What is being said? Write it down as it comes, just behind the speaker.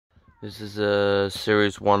This is a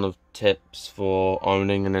series 1 of tips for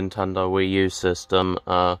owning a Nintendo Wii U system.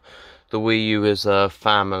 The Wii U is a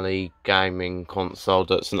family gaming console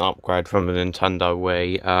that's an upgrade from the Nintendo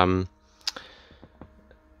Wii.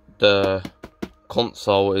 The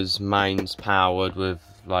console is mains powered with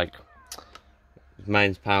an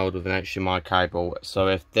HDMI cable. So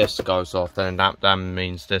if this goes off, then that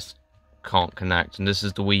means this can't connect. And this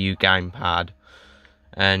is the Wii U gamepad,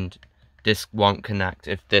 and this won't connect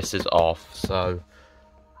if this is off. So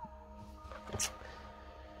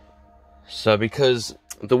because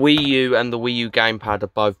the Wii U and the Wii U gamepad are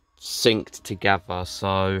both synced together,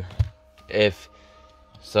 so if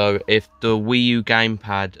the Wii U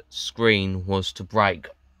gamepad screen was to break,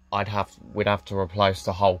 we'd have to replace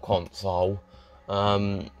the whole console.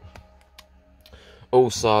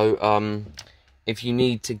 Also, if you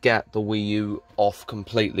need to get the Wii U off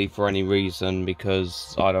completely for any reason,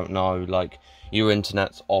 because, I don't know, like, your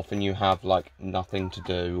internet's off and you have, like, nothing to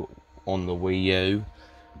do on the Wii U,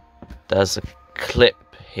 there's a clip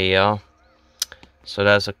here. So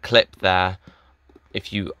there's a clip there.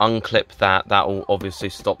 If you unclip that, that will obviously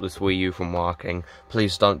stop this Wii U from working.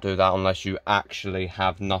 Please don't do that unless you actually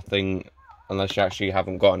have nothing, unless you actually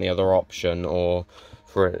haven't got any other option, or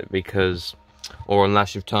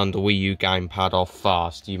unless you've turned the Wii U gamepad off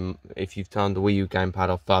first. If you've turned the Wii U gamepad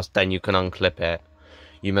off first, then you can unclip it.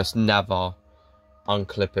 You must never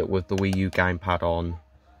unclip it with the Wii U gamepad on.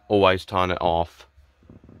 Always turn it off.